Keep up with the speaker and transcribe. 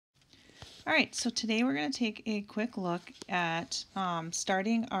All right, so today we're going to take a quick look at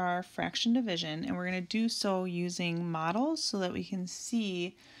starting our fraction division, and we're going to do so using models so that we can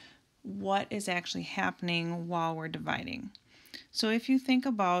see what is actually happening while we're dividing. So if you think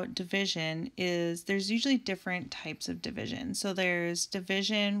about division, there's usually different types of division. So there's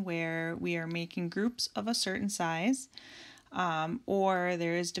division where we are making groups of a certain size, or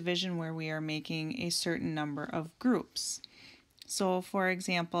there is division where we are making a certain number of groups. So for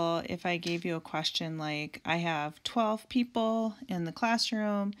example, if I gave you a question like, I have 12 people in the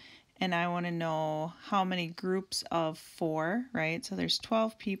classroom and I want to know how many groups of 4, right? So there's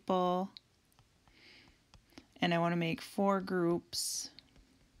 12 people and I want to make 4 groups.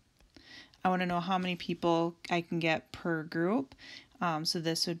 I want to know how many people I can get per group. So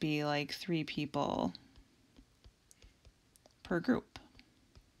this would be like 3 people per group.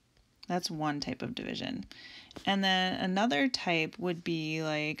 That's one type of division. And then another type would be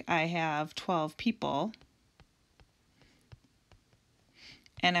like, I have 12 people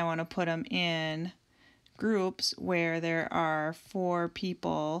and I want to put them in groups where there are 4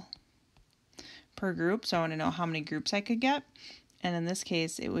 people per group. So I want to know how many groups I could get. And in this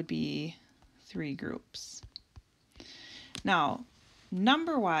case, it would be 3 groups. Now,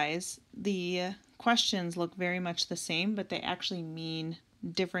 number-wise, the questions look very much the same, but they actually mean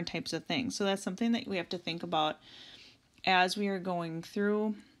different types of things. So that's something that we have to think about as we are going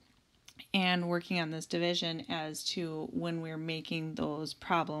through and working on this division as to when we're making those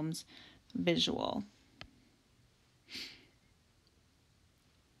problems visual.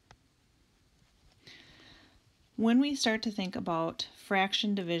 When we start to think about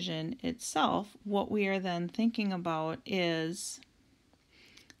fraction division itself, what we are then thinking about is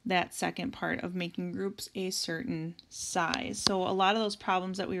that second part of making groups a certain size. So a lot of those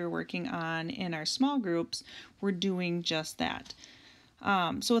problems that we were working on in our small groups were doing just that.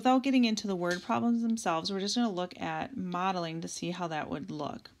 So without getting into the word problems themselves, we're just going to look at modeling to see how that would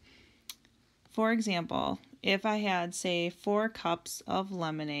look. For example, if I had, say, 4 cups of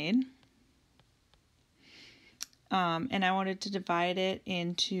lemonade, and I wanted to divide it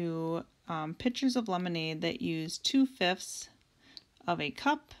into pitchers of lemonade that use 2/5 of a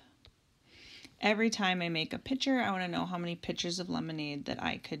cup. Every time I make a pitcher, I want to know how many pitchers of lemonade that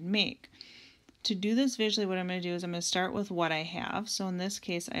I could make. To do this visually, what I'm going to do is I'm going to start with what I have. So in this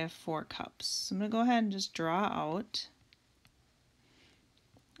case, I have 4 cups. So I'm going to go ahead and just draw out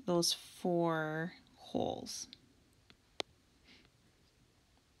those 4 holes.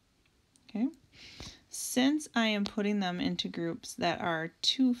 Okay. Since I am putting them into groups that are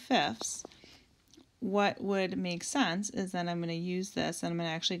 2/5, what would make sense is that I'm going to use this and I'm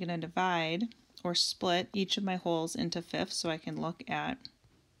actually going to divide or split each of my holes into fifths so I can look at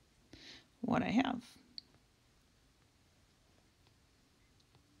what I have.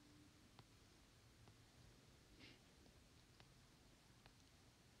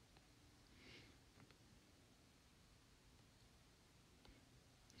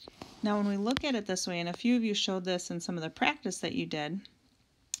 Now when we look at it this way, and a few of you showed this in some of the practice that you did,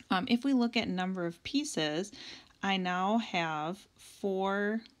 if we look at number of pieces, I now have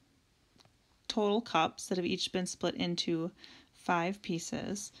 4 total cups that have each been split into 5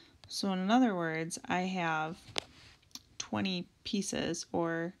 pieces. So in other words, I have 20 pieces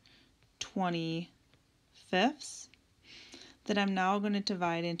or 20/5 that I'm now going to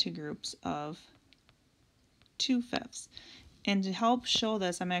divide into groups of 2/5. And to help show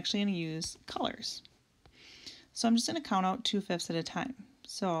this, I'm actually going to use colors. So I'm just going to count out 2/5 at a time.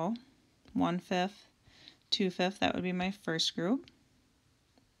 So 1/5, 2/5, that would be my first group.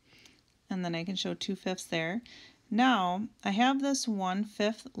 And then I can show 2/5 there. Now I have this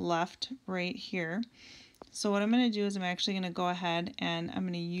 1/5 left right here. So what I'm going to do is I'm actually going to go ahead and I'm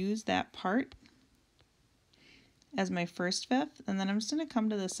going to use that part as my first fifth, and then I'm just going to come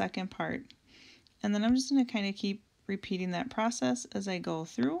to the second part, and then I'm just going to kind of keep repeating that process as I go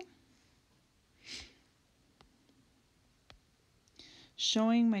through,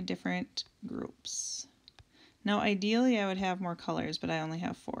 showing my different groups. Now ideally I would have more colors, but I only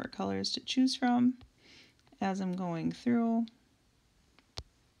have 4 colors to choose from as I'm going through.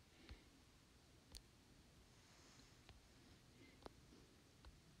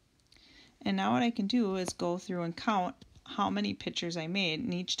 And now what I can do is go through and count how many pictures I made,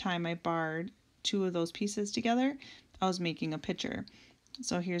 and each time I barred 2 of those pieces together, I was making a picture.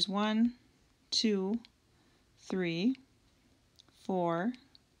 So here's 1, 2, 3, 4,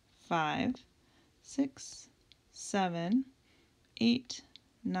 5, 6, 7, 8,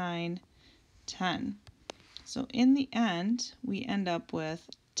 9, 10. So in the end, we end up with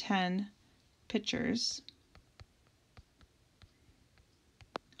 10 pictures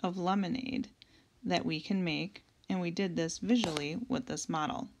of lemonade that we can make, and we did this visually with this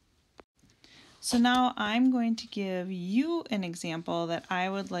model. So now I'm going to give you an example that I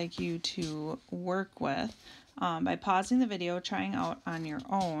would like you to work with by pausing the video, trying out on your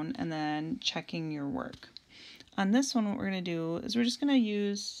own, and then checking your work. On this one, what we're going to do is we're just going to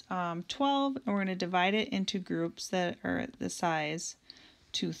use 12, and we're going to divide it into groups that are the size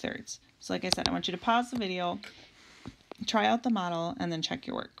 2/3. So like I said, I want you to pause the video, try out the model, and then check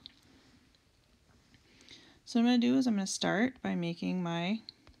your work. So what I'm going to do is I'm going to start by making my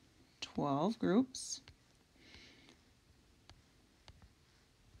 12 groups.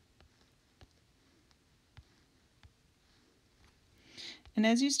 And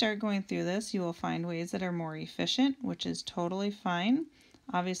as you start going through this, you will find ways that are more efficient, which is totally fine.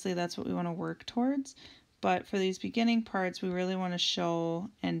 Obviously, that's what we want to work towards. But for these beginning parts, we really want to show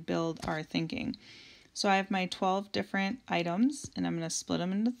and build our thinking. So I have my 12 different items, and I'm going to split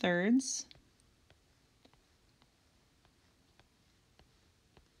them into thirds.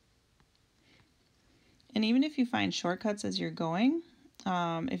 And even if you find shortcuts as you're going,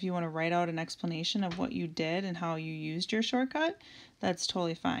 if you want to write out an explanation of what you did and how you used your shortcut, that's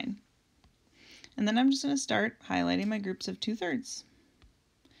totally fine. And then I'm just going to start highlighting my groups of 2/3,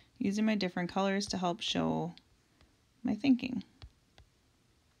 using my different colors to help show my thinking.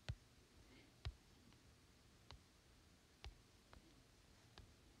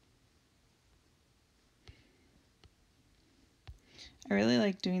 I really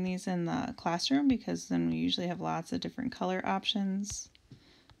like doing these in the classroom because then we usually have lots of different color options,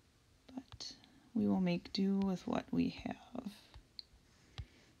 but we will make do with what we have.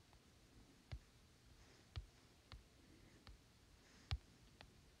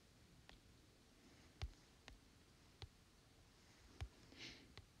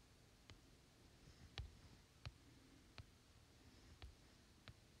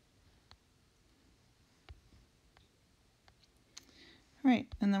 All right,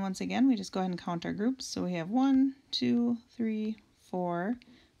 and then once again, we just go ahead and count our groups. So we have 1, 2, 3, 4,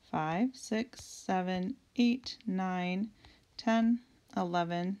 5, 6, 7, 8, 9, 10,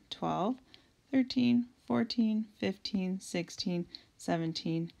 11, 12, 13, 14, 15, 16,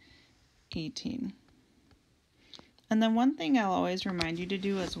 17, 18. And then one thing I'll always remind you to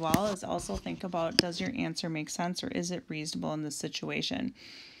do as well is also think about, does your answer make sense or is it reasonable in this situation?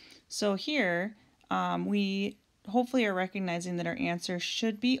 So here, we hopefully are recognizing that our answer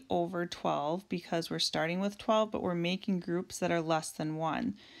should be over 12 because we're starting with 12, but we're making groups that are less than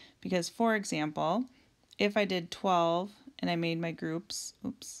 1. Because, for example, if I did 12 and I made my groups,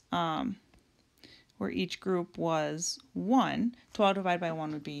 where each group was 1, 12 divided by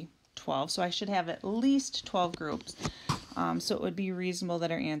 1 would be 12. So I should have at least 12 groups. So it would be reasonable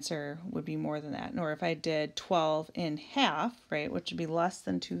that our answer would be more than that. Or if I did 12 in half, right, which would be less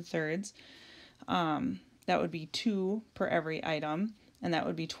than 2/3, that would be 2 per every item, and that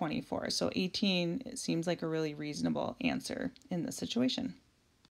would be 24. So 18, it seems like a really reasonable answer in this situation.